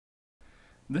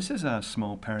This is a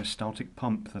small peristaltic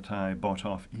pump that I bought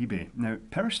off eBay. Now,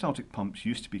 peristaltic pumps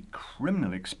used to be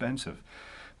criminally expensive,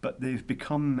 but they've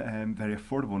become very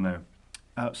affordable now.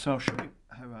 So I'll show you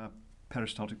how a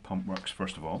peristaltic pump works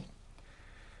first of all.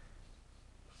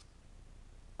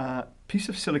 A piece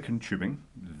of silicone tubing,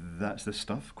 that's the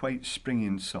stuff, quite springy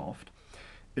and soft,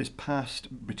 is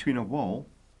passed between a wall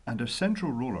and a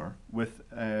central roller with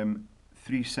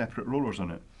three separate rollers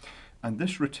on it. And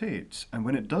this rotates, and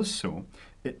when it does so,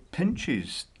 it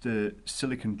pinches the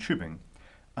silicone tubing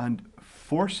and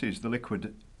forces the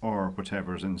liquid or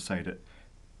whatever's inside it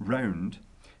round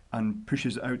and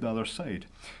pushes it out the other side.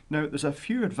 Now, there's a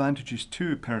few advantages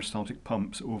to peristaltic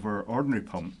pumps over ordinary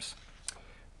pumps.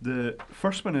 The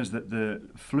first one is that the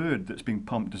fluid that's being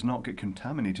pumped does not get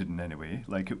contaminated in any way,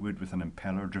 like it would with an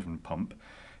impeller-driven pump,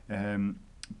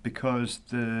 because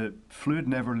the fluid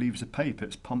never leaves the pipe,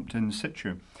 it's pumped in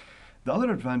situ. The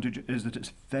other advantage is that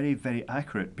it's very, very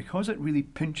accurate. Because it really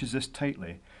pinches this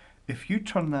tightly, if you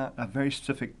turn that a very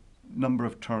specific number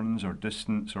of turns or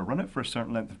distance or run it for a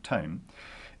certain length of time,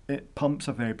 it pumps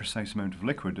a very precise amount of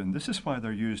liquid, and this is why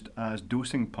they're used as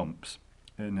dosing pumps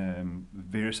in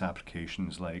various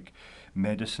applications like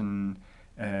medicine,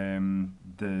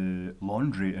 the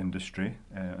laundry industry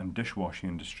and dishwashing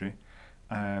industry,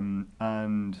 and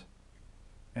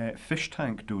fish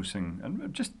tank dosing,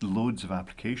 and just loads of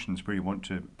applications where you want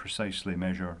to precisely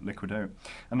measure liquid out.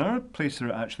 Another place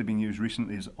they're actually being used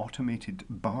recently is automated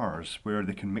bars, where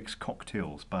they can mix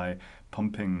cocktails by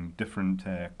pumping different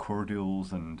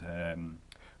cordials and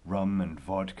rum and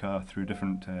vodka through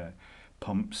different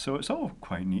pumps. So it's all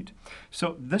quite neat.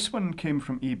 So this one came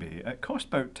from eBay. It cost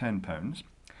about £10,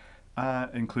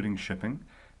 including shipping,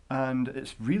 and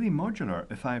it's really modular.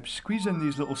 If I squeeze in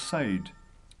these little side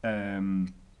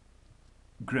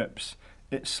grips,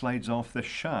 it slides off this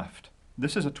shaft.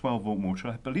 This is a 12-volt motor.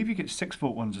 I believe you get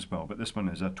 6-volt ones as well, but this one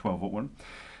is a 12-volt one.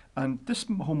 And this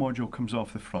whole module comes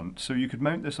off the front, so you could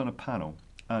mount this on a panel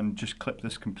and just clip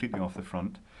this completely off the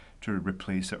front to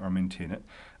replace it or maintain it.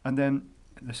 And then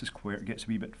this is where it gets a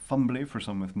wee bit fumbly for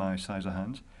someone with my size of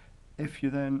hands. If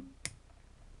you then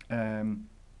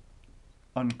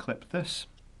unclip this,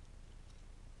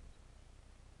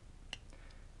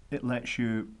 it lets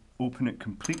you open it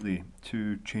completely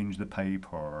to change the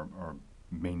pipe or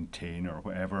maintain or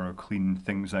whatever, or clean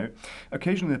things out.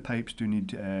 Occasionally the pipes do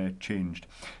need changed.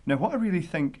 Now, what I really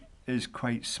think is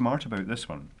quite smart about this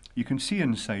one, you can see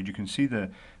inside, you can see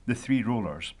the three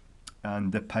rollers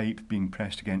and the pipe being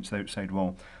pressed against the outside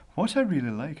wall. What I really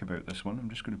like about this one,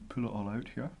 I'm just going to pull it all out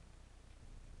here.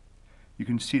 You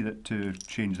can see that to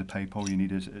change the pipe, all you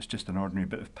need is it's just an ordinary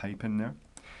bit of pipe in there.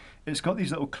 It's got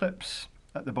these little clips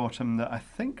at the bottom that I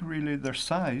think really they're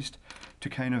sized to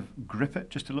kind of grip it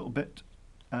just a little bit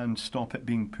and stop it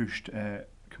being pushed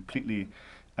completely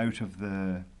out of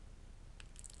the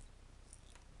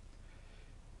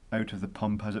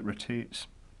pump as it rotates.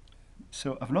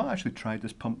 So I've not actually tried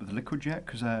this pump with liquid yet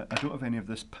because I don't have any of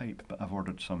this pipe, but I've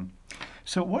ordered some.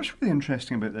 So what's really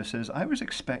interesting about this is I was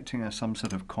expecting some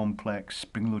sort of complex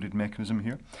spring-loaded mechanism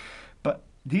here, but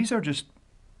these are just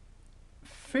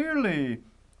fairly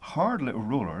hard little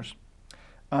rollers,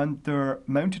 and they're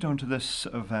mounted onto this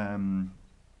sort of I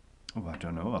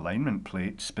don't know, alignment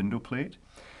plate, spindle plate,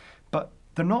 but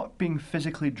they're not being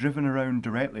physically driven around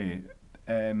directly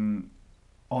on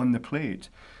the plate.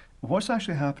 What's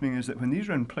actually happening is that when these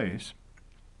are in place,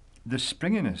 the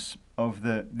springiness of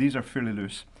these are fairly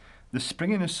loose, the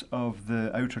springiness of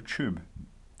the outer tube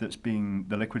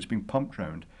the liquid's being pumped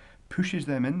round pushes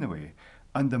them in the way,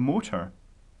 and the motor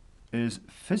is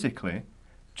physically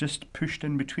just pushed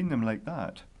in between them like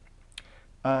that.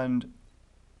 And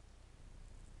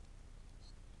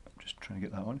I'm just trying to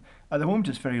get that on. At the moment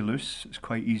it's very loose, it's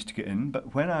quite easy to get in,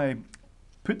 but when I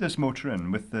put this motor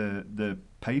in with the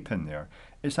pipe in there,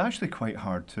 it's actually quite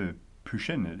hard to push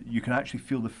in. You can actually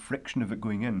feel the friction of it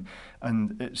going in,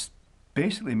 and it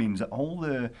basically means that all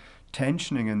the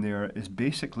tensioning in there is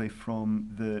basically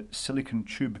from the silicone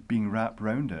tube being wrapped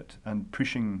round it and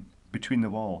pushing between the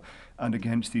wall and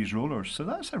against these rollers. So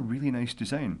that's a really nice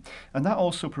design, and that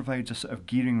also provides a sort of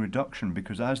gearing reduction,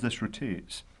 because as this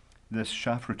rotates, this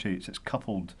shaft rotates, it's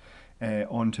coupled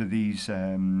onto these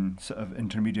sort of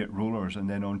intermediate rollers and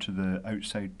then onto the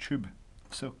outside tube.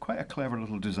 So quite a clever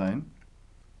little design.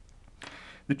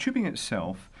 The tubing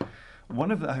itself, I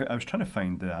was trying to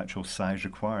find the actual size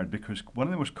required, because one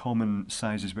of the most common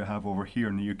sizes we have over here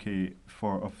in the UK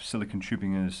of silicone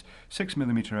tubing is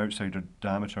 6mm outside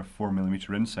diameter,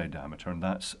 4mm inside diameter, and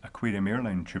that's aquarium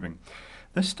airline tubing.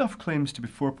 This stuff claims to be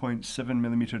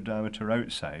 4.7mm diameter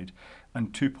outside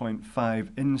and 2.5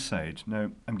 inside.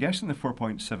 Now, I'm guessing the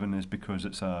 4.7 is because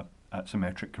that's a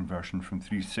metric conversion from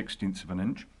 3/16 of an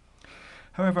inch.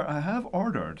 However,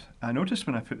 I noticed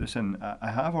when I put this in,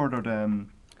 I have ordered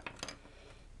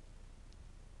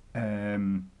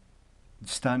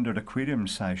standard aquarium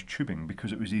size tubing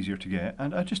because it was easier to get,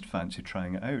 and I just fancy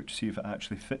trying it out to see if it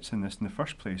actually fits in this in the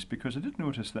first place, because I did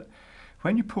notice that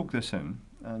when you poke this in,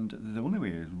 and the only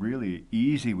way, really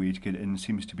easy way to get it in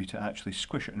seems to be to actually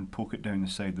squish it and poke it down the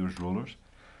side of those rollers.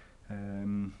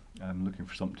 I'm looking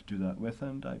for something to do that with,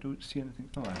 and I don't see anything.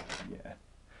 Oh, yeah.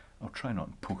 I'll try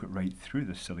not to poke it right through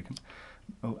the silicone.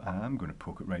 Oh, I am going to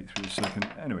poke it right through the silicone.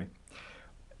 Anyway,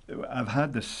 I've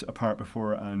had this apart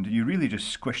before, and you really just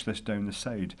squish this down the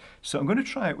side. So I'm going to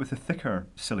try it with a thicker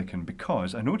silicone,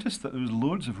 because I noticed that there was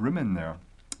loads of room in there,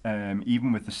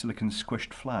 even with the silicone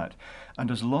squished flat.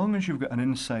 And as long as you've got an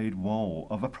inside wall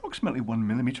of approximately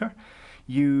 1mm,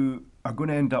 you are going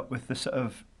to end up with this sort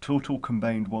of total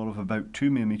combined wall of about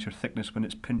 2mm thickness when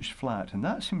it's pinched flat, and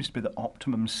that seems to be the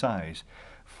optimum size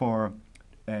for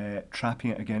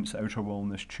trapping it against the outer wall in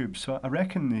this tube. So I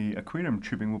reckon the aquarium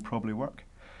tubing will probably work.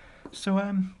 So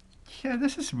yeah,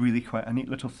 this is really quite a neat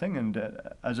little thing, and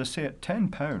as I say, at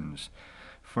 £10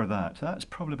 for that, that's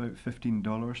probably about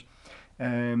 $15.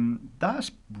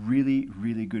 That's really,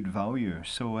 really good value.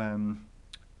 So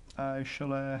I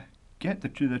shall get the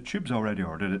tube's already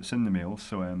ordered. It's in the mail,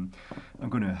 so I'm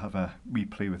going to have a wee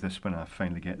play with this when I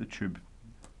finally get the tube.